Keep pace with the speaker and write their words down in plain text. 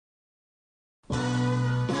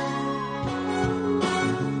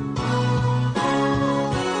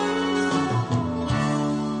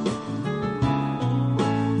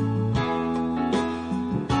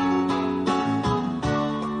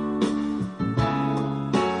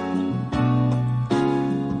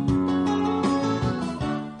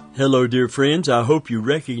Hello, dear friends. I hope you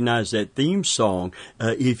recognize that theme song.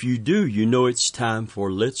 If you do, you know it's time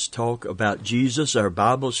for Let's Talk About Jesus, our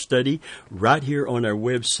Bible study, right here on our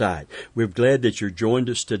website. We're glad that you're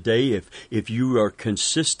joined us today. If you are a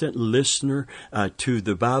consistent listener to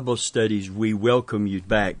the Bible studies, we welcome you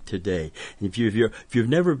back today. If you've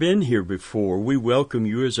never been here before, we welcome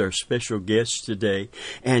you as our special guest today.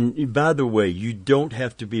 And by the way, you don't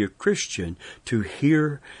have to be a Christian to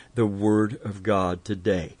hear the Word of God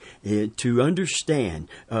today. To understand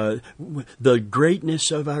the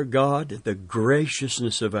greatness of our God, the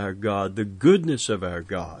graciousness of our God, the goodness of our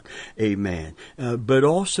God. Amen. But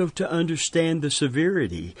also to understand the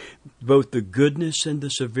severity, both the goodness and the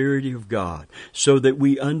severity of God, so that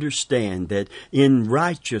we understand that in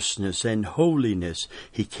righteousness and holiness,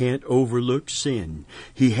 He can't overlook sin.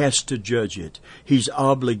 He has to judge it. He's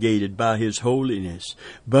obligated by His holiness.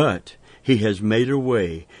 But He has made a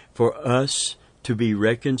way for us to be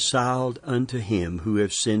reconciled unto Him who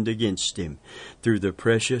have sinned against Him through the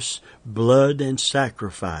precious blood and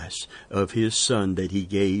sacrifice of His Son that He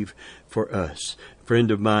gave for us. Friend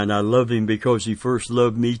of mine, I love Him because He first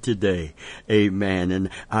loved me today. Amen. And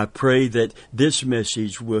I pray that this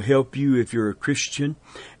message will help you if you're a Christian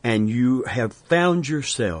and you have found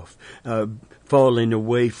yourself falling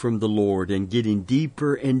away from the Lord and getting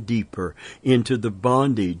deeper and deeper into the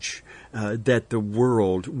bondage that the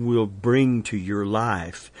world will bring to your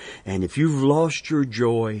life. And if you've lost your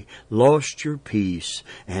joy, lost your peace,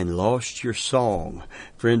 and lost your song,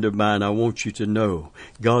 friend of mine, I want you to know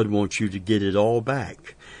God wants you to get it all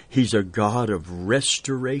back. He's a God of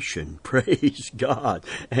restoration. Praise God.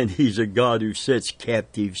 And He's a God who sets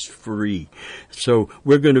captives free. So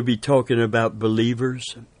we're going to be talking about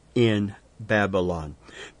believers in Babylon.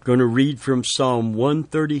 I'm going to read from Psalm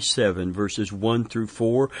 137, verses 1 through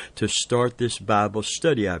 4 to start this Bible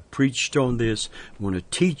study. I preached on this. I want to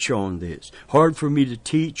teach on this. Hard for me to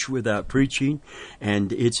teach without preaching,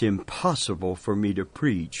 and it's impossible for me to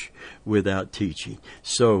preach without teaching.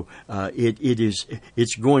 So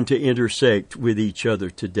it's going to intersect with each other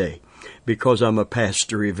today, because I'm a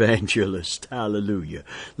pastor evangelist. Hallelujah.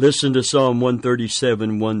 Listen to Psalm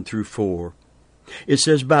 137, 1 through 4. It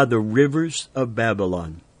says, "By the rivers of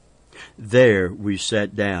Babylon, there we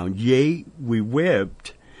sat down. Yea, we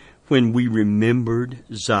wept when we remembered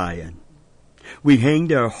Zion. We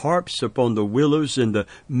hanged our harps upon the willows in the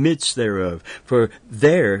midst thereof. For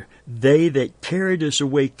there they that carried us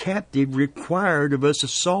away captive required of us a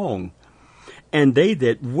song. And they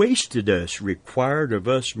that wasted us required of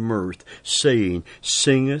us mirth, saying,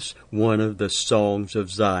 Sing us one of the songs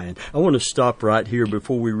of Zion." I want to stop right here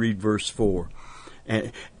before we read verse 4.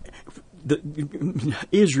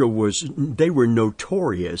 Israel they were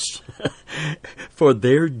notorious for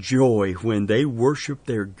their joy when they worshiped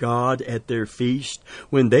their God at their feast.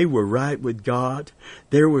 When they were right with God,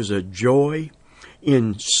 there was a joy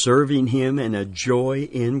in serving Him and a joy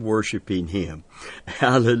in worshiping Him.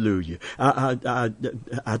 Hallelujah. I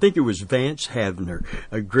think it was Vance Havner,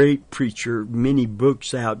 a great preacher, many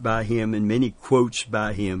books out by him and many quotes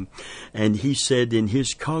by him. And he said in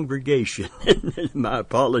his congregation, my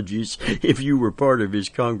apologies if you were part of his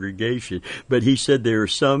congregation, but he said there are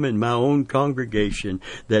some in my own congregation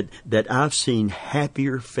that I've seen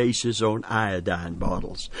happier faces on iodine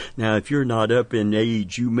bottles. Now, if you're not up in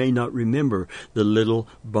age, you may not remember the little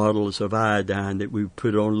bottles of iodine that we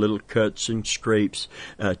put on little cuts and scrapes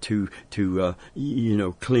to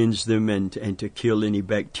cleanse them and to kill any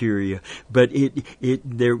bacteria. But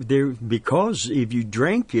because if you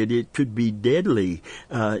drank it, it could be deadly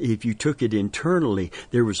if you took it internally.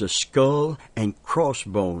 There was a skull and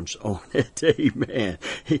crossbones on it. Amen.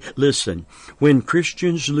 Listen, when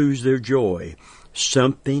Christians lose their joy,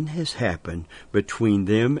 something has happened between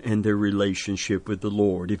them and their relationship with the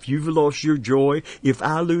Lord. If you've lost your joy, if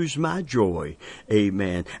I lose my joy,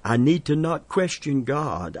 amen, I need to not question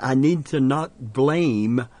God. I need to not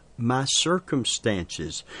blame my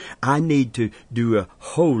circumstances. I need to do a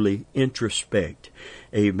holy introspect.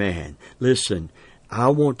 Amen. Listen, I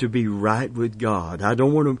want to be right with God. I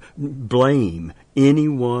don't want to blame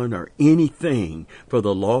anyone or anything for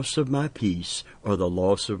the loss of my peace or the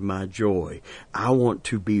loss of my joy. I want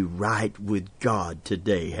to be right with God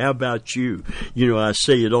today. How about you? You know, I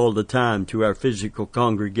say it all the time to our physical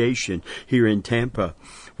congregation here in Tampa,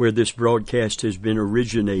 where this broadcast has been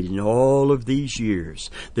originating all of these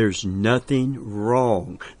years. There's nothing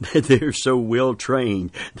wrong. They're so well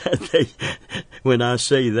trained that when I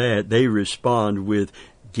say that, they respond with,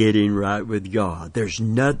 getting right with God. There's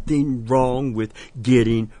nothing wrong with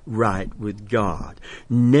getting right with God.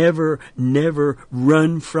 Never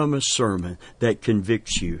run from a sermon that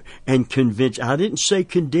convicts you and I didn't say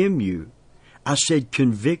condemn you. I said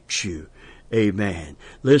convicts you. Amen.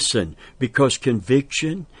 Listen, because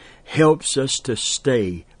conviction helps us to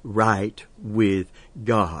stay right with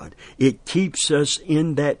God. It keeps us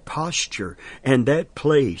in that posture and that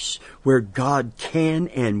place where God can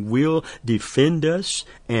and will defend us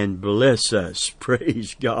and bless us.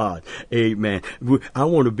 Praise God. Amen. I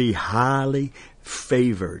want to be highly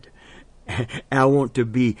favored. I want to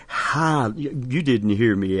be you didn't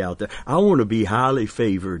hear me out there. I want to be highly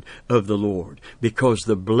favored of the Lord, because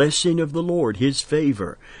the blessing of the Lord, His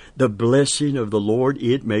favor, the blessing of the Lord,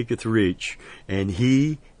 it maketh rich, and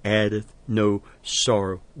He addeth no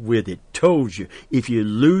sorrow with it. Told you, if you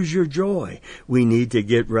lose your joy, we need to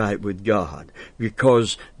get right with God,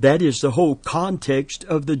 because that is the whole context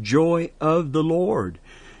of the joy of the Lord.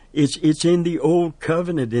 It's in the Old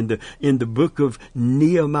Covenant, in the book of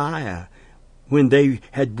Nehemiah, when they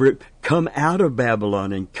had come out of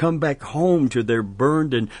Babylon and come back home to their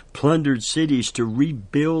burned and plundered cities to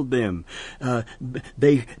rebuild them.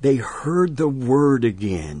 They heard the word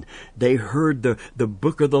again. They heard the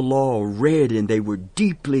book of the law read, and they were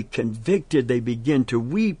deeply convicted. They began to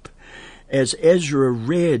weep as Ezra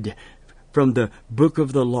read from the book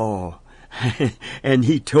of the law. And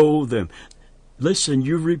he told them, listen,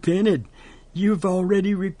 you repented. You've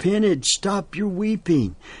already repented. Stop your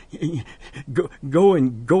weeping. Go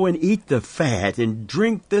and eat the fat and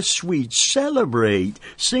drink the sweet. Celebrate.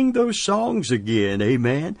 Sing those songs again.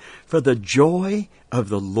 Amen. For the joy of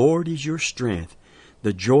the Lord is your strength.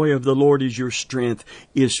 The joy of the Lord is your strength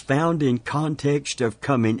is found in context of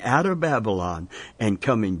coming out of Babylon and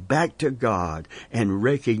coming back to God and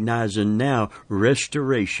recognizing now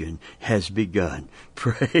restoration has begun.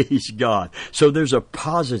 Praise God. So there's a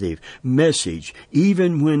positive message,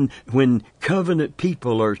 even when covenant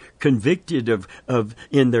people are convicted of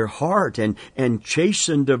in their heart and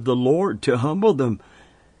chastened of the Lord to humble them.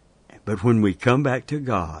 But when we come back to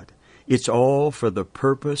God, it's all for the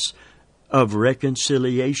purpose of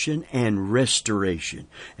reconciliation and restoration.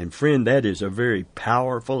 And friend, that is a very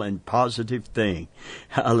powerful and positive thing.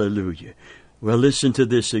 Hallelujah. Well, listen to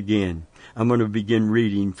this again. I'm going to begin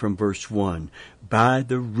reading from verse 1. By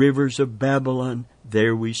the rivers of Babylon,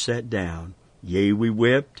 there we sat down. Yea, we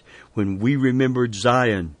wept when we remembered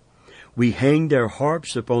Zion. We hanged our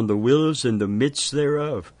harps upon the willows in the midst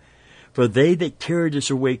thereof. For they that carried us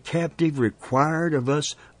away captive required of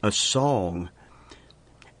us a song.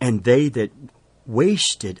 And they that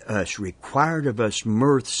wasted us required of us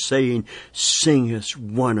mirth, saying, sing us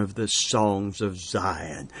one of the songs of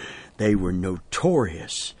Zion. They were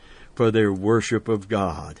notorious for their worship of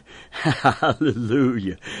God.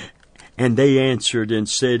 Hallelujah. And they answered and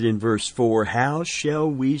said in verse 4, how shall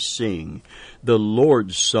we sing the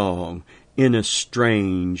Lord's song in a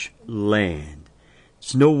strange land?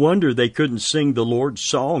 It's no wonder they couldn't sing the Lord's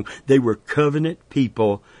song. They were covenant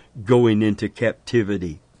people going into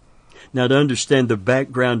captivity. Now, to understand the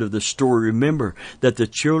background of the story, remember that the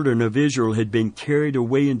children of Israel had been carried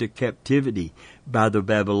away into captivity by the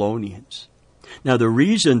Babylonians. Now, the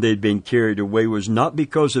reason they'd been carried away was not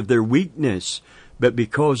because of their weakness, but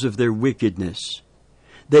because of their wickedness.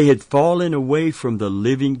 They had fallen away from the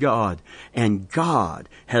living God, and God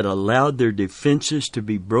had allowed their defenses to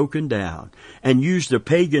be broken down and used a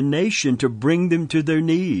pagan nation to bring them to their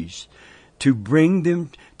knees, to bring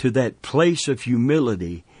them to that place of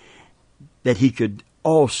humility that He could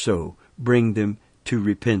also bring them to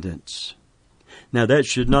repentance. Now, that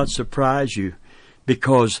should not surprise you,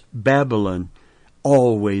 because Babylon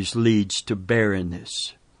always leads to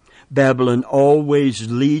barrenness. Babylon always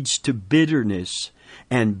leads to bitterness,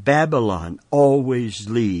 and Babylon always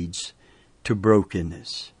leads to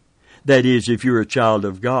brokenness. That is, if you're a child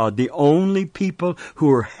of God, the only people who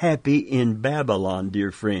are happy in Babylon,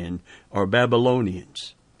 dear friend, are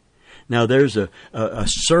Babylonians. Now, there's a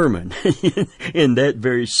sermon in that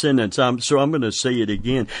very sentence, so I'm going to say it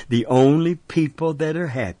again. The only people that are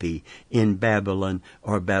happy in Babylon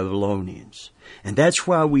are Babylonians. And that's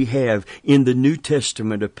why we have in the New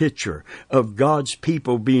Testament a picture of God's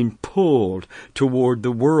people being pulled toward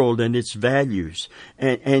the world and its values.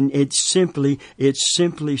 And it simply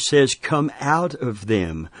says, come out of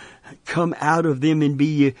them. Come out of them and be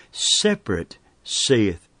ye separate,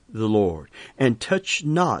 saith the Lord, and touch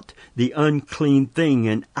not the unclean thing,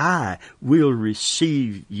 and I will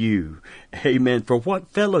receive you. Amen. For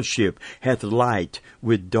what fellowship hath light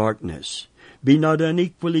with darkness? Be not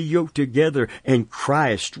unequally yoked together, and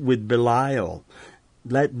Christ with Belial.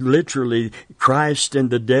 literally Christ and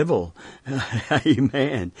the devil.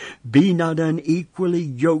 Amen. Be not unequally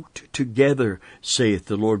yoked together, saith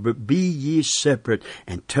the Lord, but be ye separate,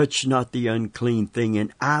 and touch not the unclean thing,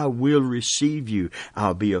 and I will receive you.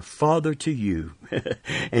 I'll be a father to you,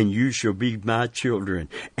 and you shall be my children.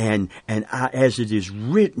 And I, as it is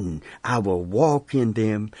written, I will walk in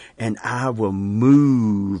them, and I will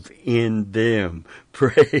move in them.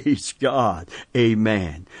 Praise God.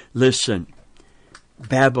 Amen. Listen.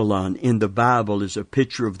 Babylon in the Bible is a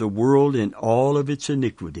picture of the world in all of its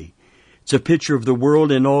iniquity. It's a picture of the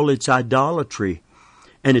world in all its idolatry.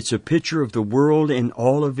 And it's a picture of the world in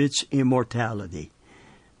all of its immorality.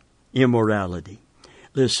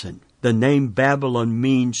 Listen, the name Babylon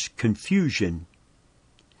means confusion.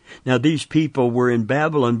 Now these people were in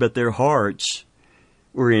Babylon, but their hearts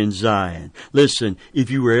were in Zion. Listen, if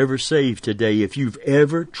you were ever saved today, if you've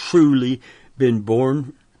ever truly been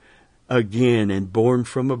born again and born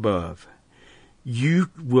from above, you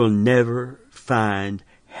will never find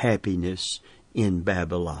happiness in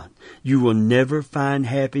Babylon. You will never find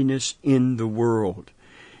happiness in the world.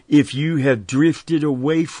 If you have drifted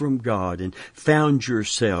away from God and found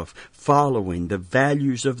yourself following the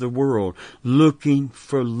values of the world, looking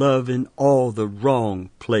for love in all the wrong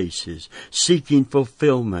places, seeking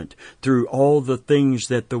fulfillment through all the things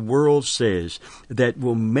that the world says that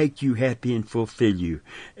will make you happy and fulfill you,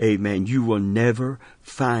 amen, you will never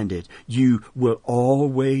find it. You will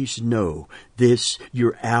always know this,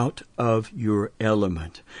 you're out of your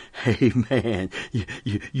element. Amen.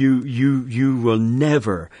 You will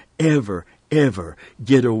never, ever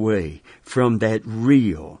get away from that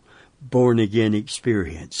real born-again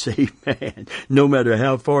experience. Amen. No matter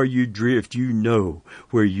how far you drift, you know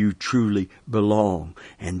where you truly belong.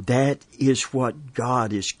 And that is what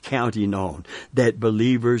God is counting on, that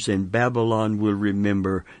believers in Babylon will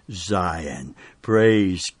remember Zion.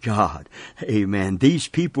 Praise God. Amen. These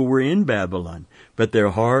people were in Babylon, but their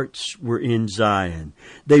hearts were in Zion.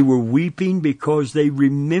 They were weeping because they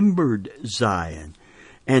remembered Zion,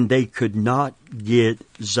 and they could not get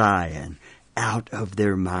Zion out of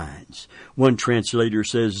their minds. One translator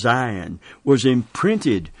says Zion was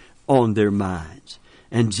imprinted on their minds.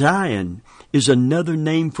 And Zion is another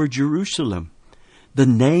name for Jerusalem. The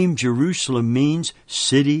name Jerusalem means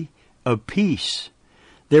city of peace.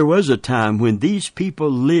 There was a time when these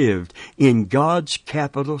people lived in God's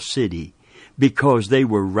capital city because they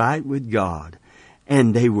were right with God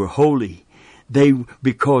and they were holy.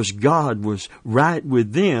 Because God was right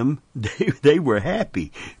with them, they were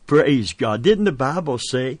happy. Praise God. Didn't the Bible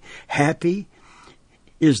say, happy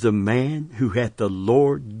is the man who hath the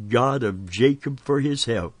Lord God of Jacob for his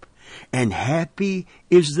help, and happy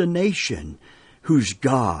is the nation whose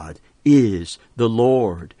God is the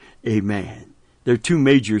Lord. Amen. There are two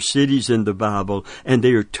major cities in the Bible, and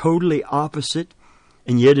they are totally opposite,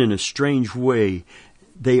 and yet in a strange way,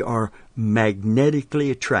 they are magnetically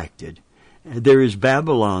attracted. There is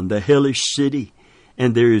Babylon, the hellish city,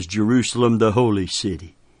 and there is Jerusalem, the holy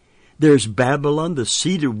city. There's Babylon, the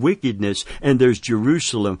seat of wickedness, and there's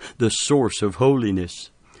Jerusalem, the source of holiness.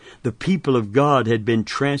 The people of God had been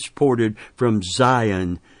transported from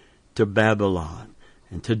Zion to Babylon.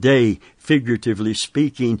 And today, figuratively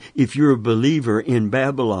speaking, if you're a believer in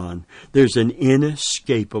Babylon, there's an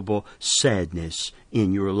inescapable sadness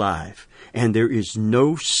in your life. And there is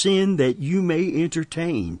no sin that you may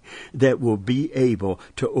entertain that will be able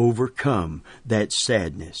to overcome that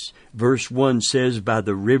sadness. Verse 1 says, by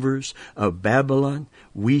the rivers of Babylon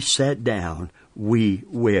we sat down, we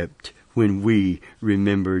wept when we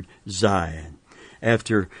remembered Zion.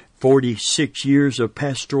 After 46 years of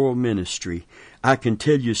pastoral ministry, I can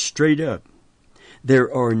tell you straight up,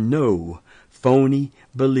 there are no phony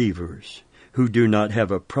believers who do not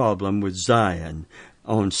have a problem with Zion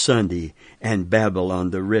on Sunday and Babylon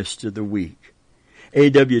the rest of the week.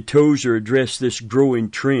 A.W. Tozer addressed this growing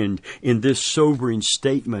trend in this sobering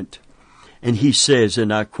statement, and he says,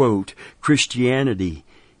 and I quote, Christianity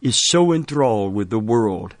is so enthralled with the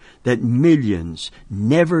world that millions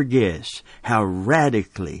never guess how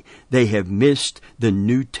radically they have missed the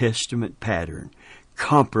New Testament pattern.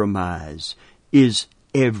 Compromise is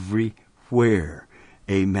everywhere.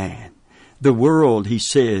 Amen. The world, he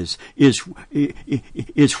says, is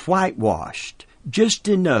whitewashed just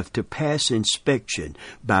enough to pass inspection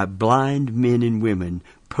by blind men and women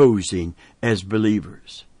posing as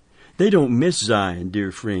believers. They don't miss Zion,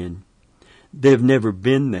 dear friend. They've never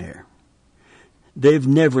been there. They've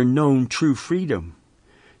never known true freedom.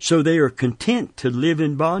 So they are content to live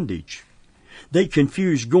in bondage. They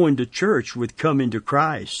confuse going to church with coming to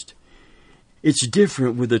Christ. It's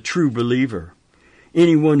different with a true believer.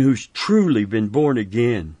 Anyone who's truly been born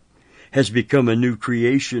again has become a new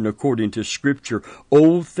creation according to Scripture.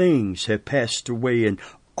 Old things have passed away and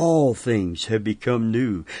all things have become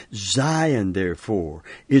new. Zion, therefore,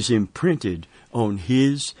 is imprinted on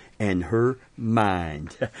his and her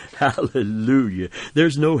mind. Hallelujah.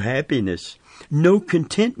 There's no happiness, no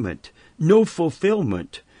contentment, no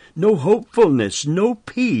fulfillment, no hopefulness, no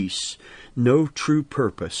peace, no true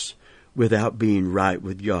purpose without being right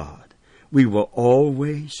with God. We will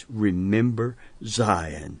always remember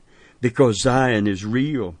Zion because Zion is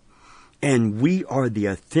real. And we are the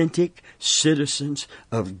authentic citizens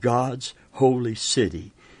of God's holy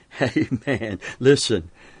city. Amen.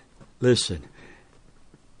 Listen.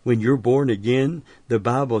 When you're born again, the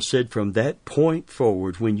Bible said from that point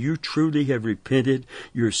forward, when you truly have repented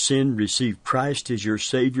your sin, received Christ as your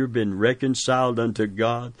Savior, been reconciled unto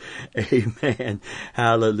God. Amen.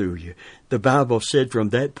 Hallelujah. The Bible said from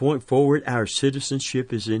that point forward, our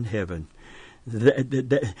citizenship is in heaven.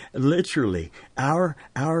 Literally,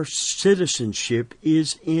 our citizenship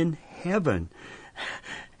is in heaven.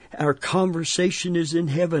 Our conversation is in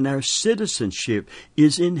heaven. Our citizenship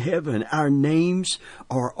is in heaven. Our names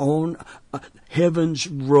are on heaven's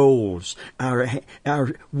rolls. We're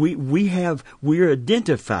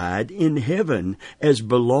identified in heaven as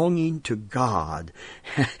belonging to God,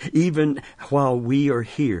 even while we are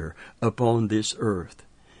here upon this earth.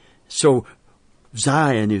 So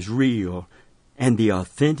Zion is real. And the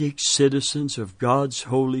authentic citizens of God's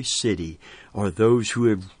holy city are those who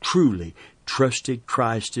have truly trusted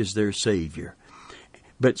Christ as their Savior.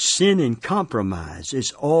 But sin and compromise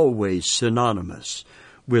is always synonymous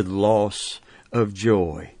with loss of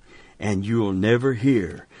joy. And you'll never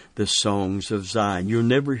hear the songs of Zion. You'll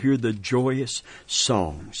never hear the joyous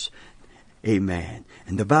songs. Amen.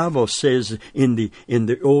 And the Bible says in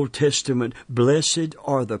the Old Testament, blessed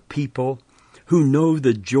are the people who know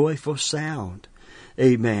the joyful sound.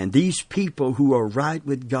 Amen. These people who are right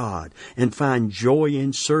with God and find joy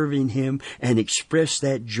in serving Him and express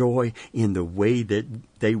that joy in the way that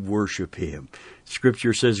they worship Him.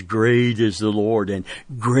 Scripture says, great is the Lord and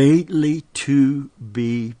greatly to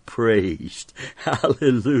be praised.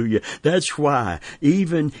 Hallelujah. That's why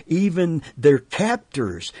even their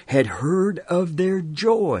captors had heard of their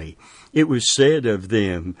joy. It was said of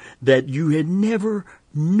them that you had never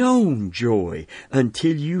known joy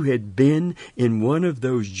until you had been in one of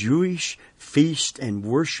those Jewish feast and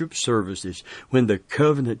worship services when the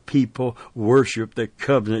covenant people worshiped the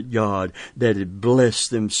covenant God that had blessed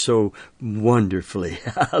them so wonderfully.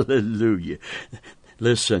 Hallelujah.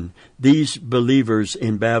 Listen, these believers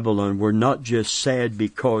in Babylon were not just sad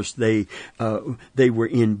because they were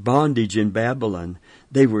in bondage in Babylon.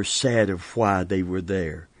 They were sad of why they were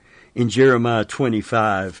there. In Jeremiah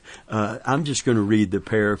 25, I'm just going to read the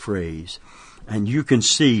paraphrase, and you can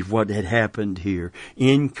see what had happened here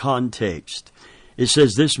in context. It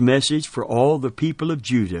says, this message for all the people of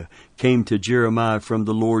Judah came to Jeremiah from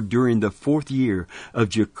the Lord during the 4th year of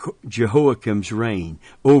Jehoiakim's reign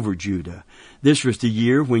over Judah. This was the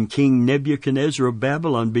year when King Nebuchadnezzar of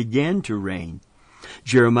Babylon began to reign.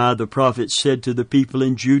 Jeremiah the prophet said to the people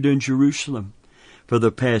in Judah and Jerusalem, for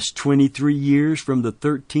the past 23 years, from the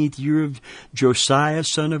 13th year of Josiah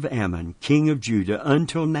son of Ammon, king of Judah,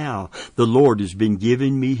 until now, the Lord has been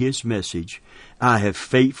giving me His message. I have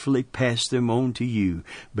faithfully passed them on to you,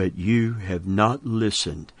 but you have not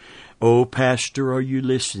listened. Oh, pastor, are you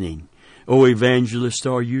listening? Oh, evangelist,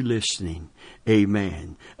 are you listening?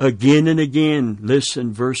 Amen. Again and again,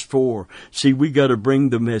 listen, verse 4. See, we got to bring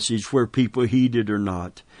the message where people heed it or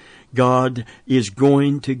not. God is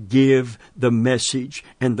going to give the message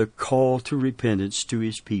and the call to repentance to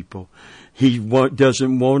His people. He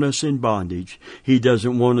doesn't want us in bondage. He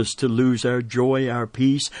doesn't want us to lose our joy, our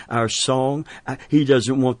peace, our song. He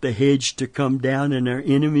doesn't want the hedge to come down and our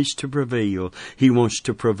enemies to prevail. He wants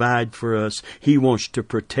to provide for us. He wants to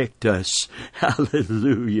protect us.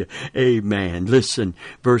 Hallelujah. Amen. Listen,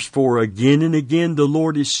 verse 4, again and again the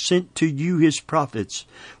Lord has sent to you His prophets,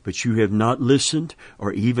 but you have not listened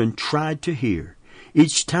or even tried to hear.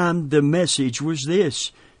 Each time the message was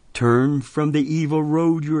this: turn from the evil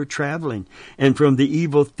road you are traveling and from the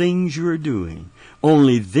evil things you are doing.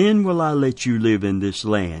 Only then will I let you live in this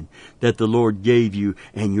land that the Lord gave you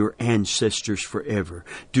and your ancestors forever.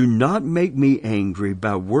 Do not make me angry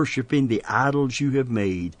by worshiping the idols you have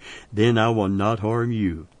made. Then I will not harm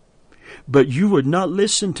you. But you would not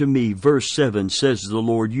listen to me. Verse 7 says the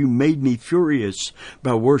Lord, you made me furious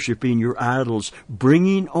by worshiping your idols,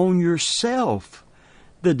 bringing on yourself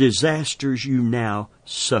the disasters you now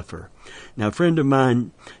suffer. Now, a friend of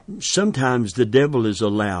mine, sometimes the devil is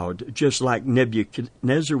allowed, just like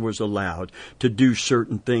Nebuchadnezzar was allowed to do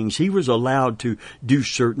certain things. He was allowed to do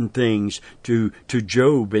certain things to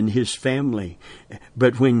Job and his family.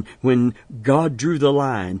 But when God drew the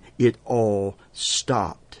line, it all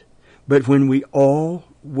stopped. But when we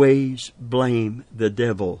always blame the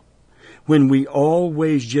devil, when we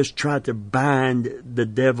always just try to bind the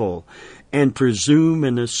devil and presume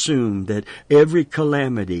and assume that every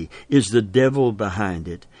calamity is the devil behind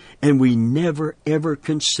it, and we never ever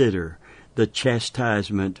consider the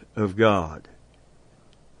chastisement of God.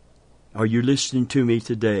 Are you listening to me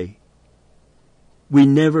today? We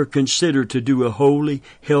never consider to do a holy,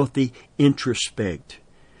 healthy introspect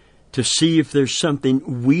to see if there's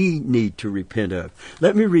something we need to repent of.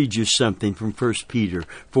 Let me read you something from 1 Peter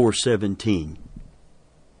 4:17.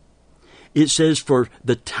 It says, "For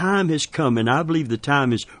the time has come," and I believe the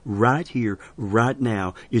time is right here, right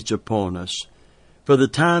now. It's upon us. "For the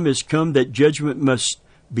time has come that judgment must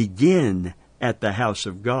begin at the house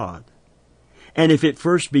of God. And if it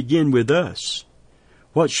first begin with us,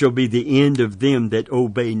 what shall be the end of them that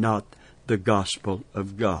obey not the gospel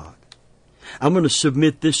of God?" I'm going to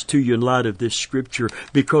submit this to you in light of this scripture,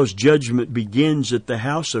 because judgment begins at the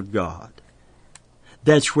house of God.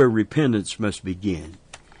 That's where repentance must begin.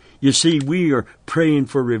 You see, we are praying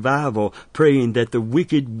for revival, praying that the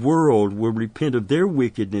wicked world will repent of their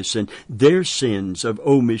wickedness and their sins of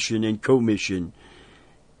omission and commission.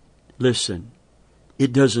 Listen,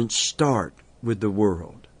 it doesn't start with the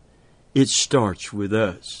world. It starts with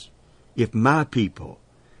us. If my people,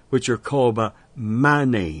 which are called by my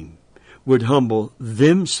name, would humble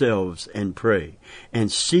themselves and pray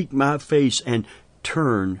and seek my face and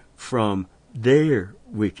turn from their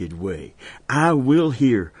wicked way, I will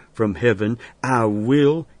hear from heaven. I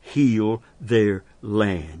will heal their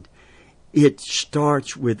land. It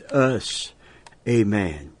starts with us.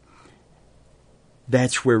 Amen.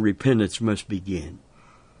 That's where repentance must begin.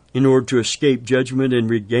 In order to escape judgment and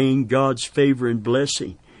regain God's favor and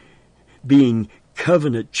blessing, being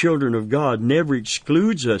covenant children of God never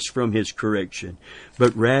excludes us from His correction,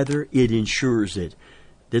 but rather it ensures it.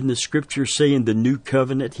 Didn't the Scripture say in the new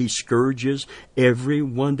covenant He scourges every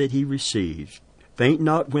one that He receives? Faint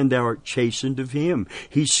not when thou art chastened of Him.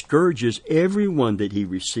 He scourges every one that He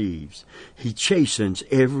receives. He chastens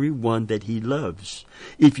every one that He loves.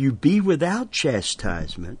 If you be without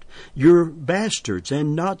chastisement, you're bastards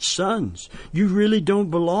and not sons. You really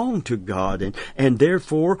don't belong to God, and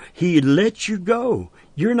therefore He lets you go.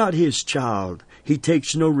 You're not His child. He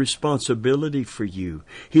takes no responsibility for you.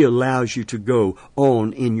 He allows you to go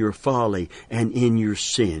on in your folly and in your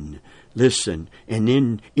sin. Listen, and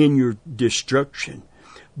in your destruction.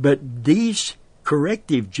 But these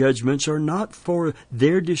corrective judgments are not for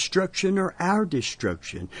their destruction or our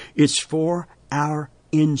destruction. It's for our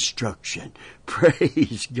instruction.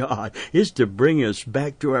 Praise God. It's to bring us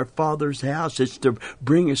back to our Father's house. It's to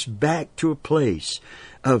bring us back to a place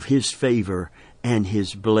of His favor and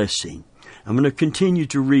His blessing. I'm going to continue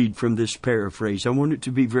to read from this paraphrase. I want it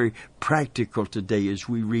to be very practical today as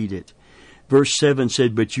we read it. Verse 7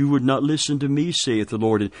 said, "But you would not listen to me, saith the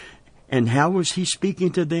Lord." And how was He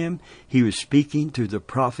speaking to them? He was speaking to the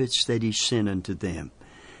prophets that He sent unto them.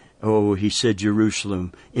 Oh, He said,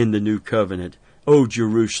 Jerusalem in the new covenant. "O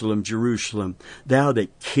Jerusalem, Jerusalem, thou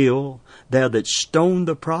that kill, thou that stone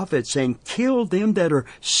the prophets and kill them that are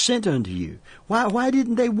sent unto you." Why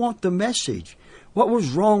didn't they want the message? What was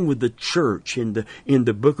wrong with the church in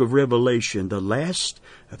the book of Revelation, the last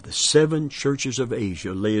of the 7 churches of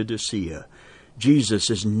Asia, Laodicea? Jesus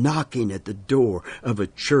is knocking at the door of a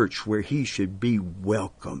church where He should be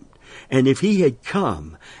welcomed. And if He had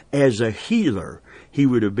come as a healer, He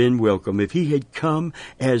would have been welcome. If He had come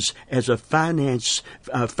as a financier,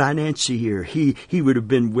 He would have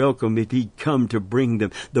been welcome. If He'd come to bring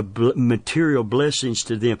them the material blessings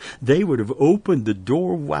to them, they would have opened the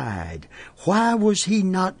door wide. Why was He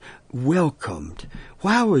not welcomed?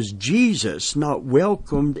 Why was Jesus not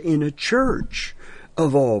welcomed in a church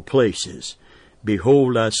of all places?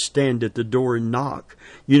 "Behold, I stand at the door and knock."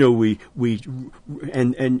 You know, we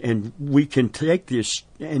can take this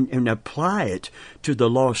and apply it to the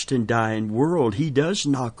lost and dying world. He does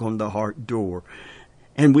knock on the heart door,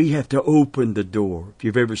 and we have to open the door. If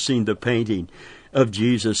you've ever seen the painting of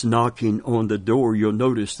Jesus knocking on the door, you'll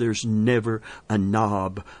notice there's never a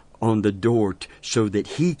knob on the door so that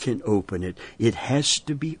He can open it. It has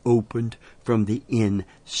to be opened from the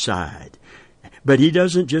inside. But He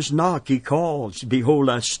doesn't just knock, He calls. "Behold,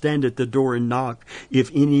 I stand at the door and knock. If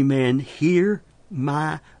any man hear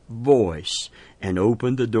my voice and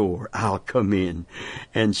open the door, I'll come in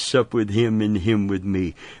and sup with him and him with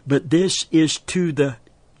me. But this is to the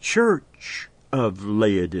church of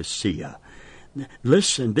Laodicea.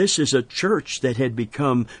 Listen, this is a church that had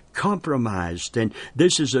become compromised, and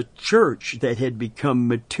this is a church that had become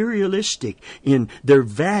materialistic in their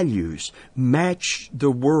values, matched the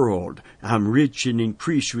world. I'm rich and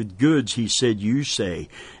increased with goods, he said, you say,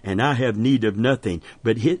 and I have need of nothing.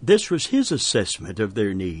 But this was his assessment of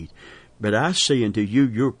their need. But I say unto you,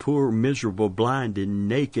 you're poor, miserable, blind, and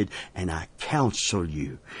naked, and I counsel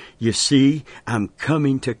you. You see, I'm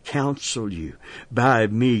coming to counsel you. Buy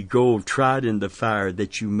of me gold tried in the fire,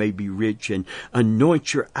 that you may be rich, and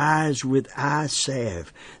anoint your eyes with eye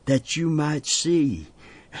salve, that you might see.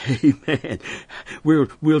 Amen.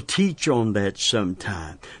 We'll teach on that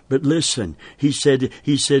sometime. But listen, he said,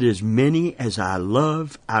 as many as I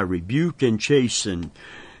love, I rebuke and chasten.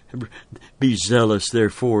 Be zealous,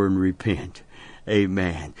 therefore, and repent.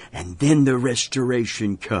 Amen. And then the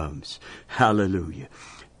restoration comes. Hallelujah.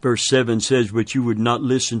 Verse 7 says, but you would not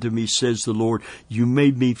listen to me, says the Lord. You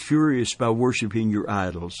made me furious by worshiping your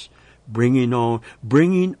idols, bringing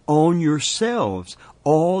on yourselves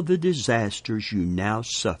all the disasters you now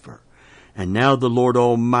suffer. And now the Lord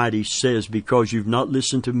Almighty says, because you've not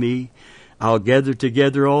listened to me, I'll gather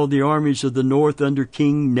together all the armies of the north under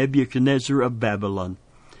King Nebuchadnezzar of Babylon,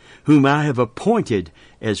 whom I have appointed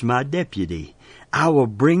as my deputy. I will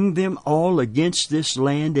bring them all against this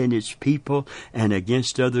land and its people, and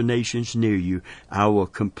against other nations near you. I will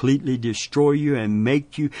completely destroy you and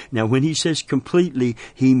make you. Now, when he says completely,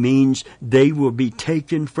 he means they will be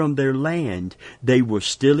taken from their land. They will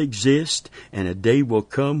still exist, and a day will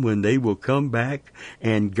come when they will come back,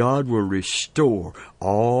 and God will restore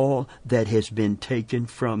all that has been taken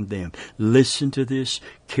from them. Listen to this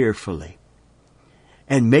carefully.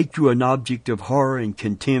 And make you an object of horror and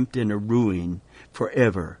contempt and a ruin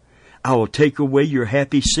forever. I will take away your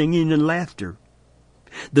happy singing and laughter.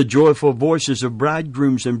 The joyful voices of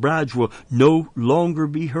bridegrooms and brides will no longer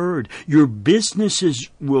be heard. Your businesses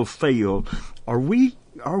will fail. Are we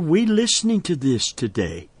listening to this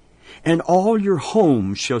today? And all your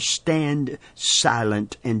homes shall stand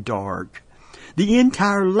silent and dark. The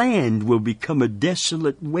entire land will become a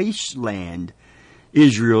desolate wasteland.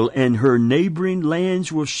 Israel and her neighboring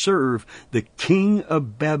lands will serve the king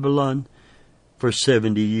of Babylon for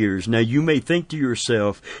 70 years. Now you may think to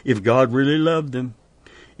yourself, if God really loved them,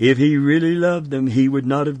 if he really loved them, he would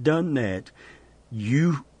not have done that.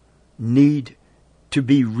 You need to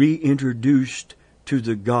be reintroduced to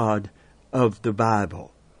the God of the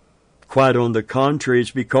Bible. Quite on the contrary,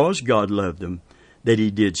 it's because God loved them that he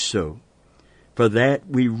did so. For that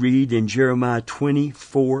we read in Jeremiah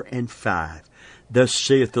 24:5. Thus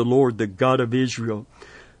saith the Lord, the God of Israel,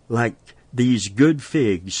 like these good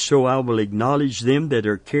figs, so I will acknowledge them that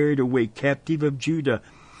are carried away captive of Judah,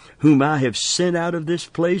 whom I have sent out of this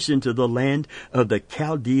place into the land of the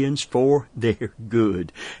Chaldeans for their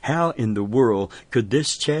good. How in the world could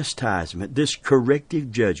this chastisement, this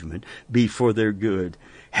corrective judgment, be for their good?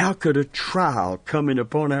 How could a trial coming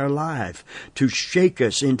upon our life to shake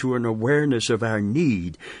us into an awareness of our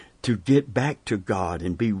need to get back to God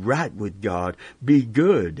and be right with God, be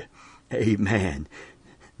good? Amen.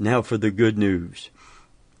 Now for the good news.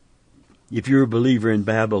 If you're a believer in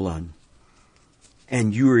Babylon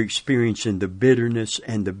and you are experiencing the bitterness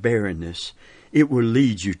and the barrenness, it will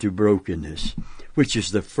lead you to brokenness, which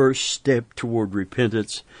is the first step toward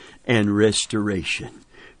repentance and restoration.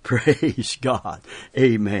 Praise God.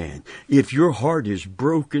 Amen. If your heart is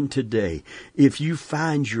broken today, if you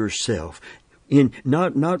find yourself in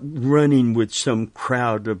not running with some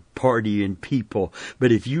crowd of partying people, but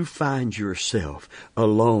if you find yourself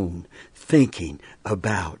alone thinking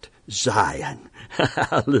about Zion,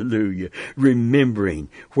 hallelujah, remembering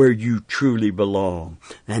where you truly belong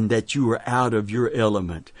and that you are out of your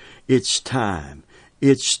element, it's time,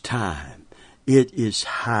 it is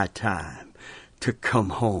high time to come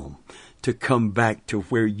home, to come back to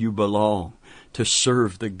where you belong, to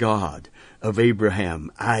serve the God of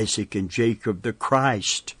Abraham, Isaac, and Jacob, the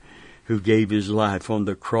Christ who gave his life on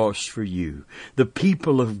the cross for you, the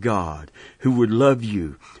people of God who would love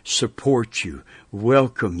you, support you,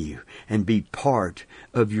 welcome you, and be part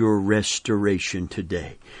of your restoration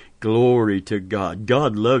today. Glory to God.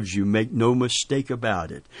 God loves you, make no mistake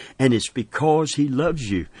about it. And it's because he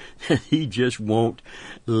loves you that he just won't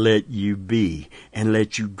let you be and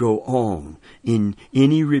let you go on in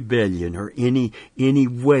any rebellion or any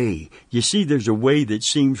way. You see, there's a way that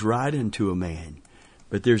seems right unto a man,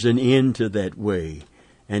 but there's an end to that way,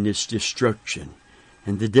 and it's destruction.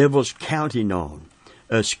 And the devil's counting on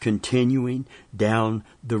us continuing down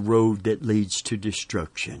the road that leads to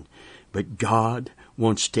destruction. But God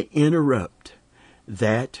wants to interrupt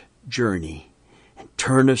that journey and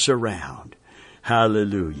turn us around.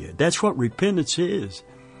 Hallelujah. That's what repentance is.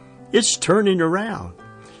 It's turning around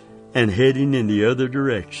and heading in the other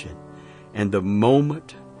direction. And the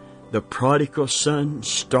moment the prodigal son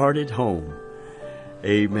started home,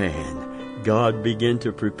 amen, God began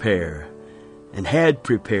to prepare, and had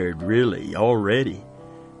prepared really already,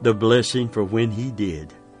 the blessing for when he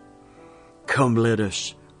did. Come, let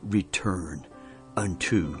us return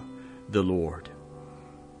unto the Lord.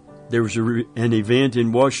 There was an event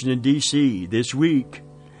in Washington, D.C. this week.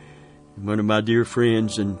 One of my dear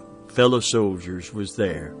friends and fellow soldiers was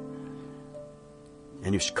there.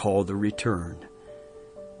 And it's called the return.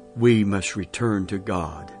 We must return to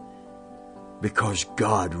God, because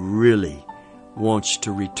God really wants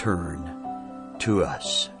to return to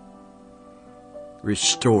us.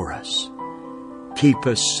 Restore us. Keep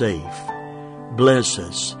us safe. Bless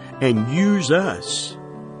us and use us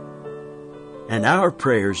and our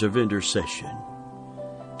prayers of intercession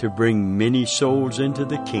to bring many souls into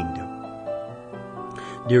the kingdom.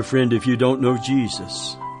 Dear friend, if you don't know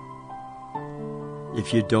Jesus,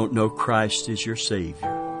 if you don't know Christ as your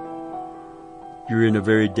Savior, you're in a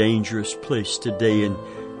very dangerous place today, and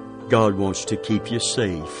God wants to keep you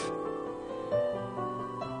safe.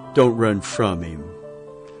 Don't run from Him.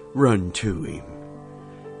 Run to Him.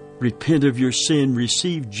 Repent of your sin.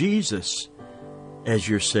 Receive Jesus as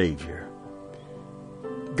your Savior.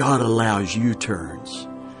 God allows U-turns.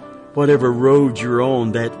 Whatever road you're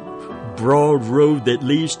on, that broad road that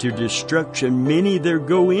leads to destruction, many there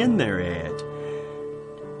go in there at.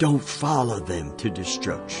 Don't follow them to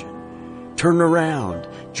destruction. Turn around.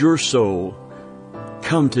 Your soul,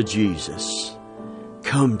 come to Jesus.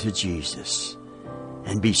 Come to Jesus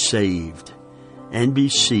and be saved and be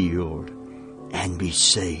sealed and be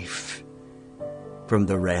safe from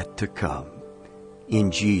the wrath to come.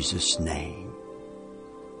 In Jesus' name.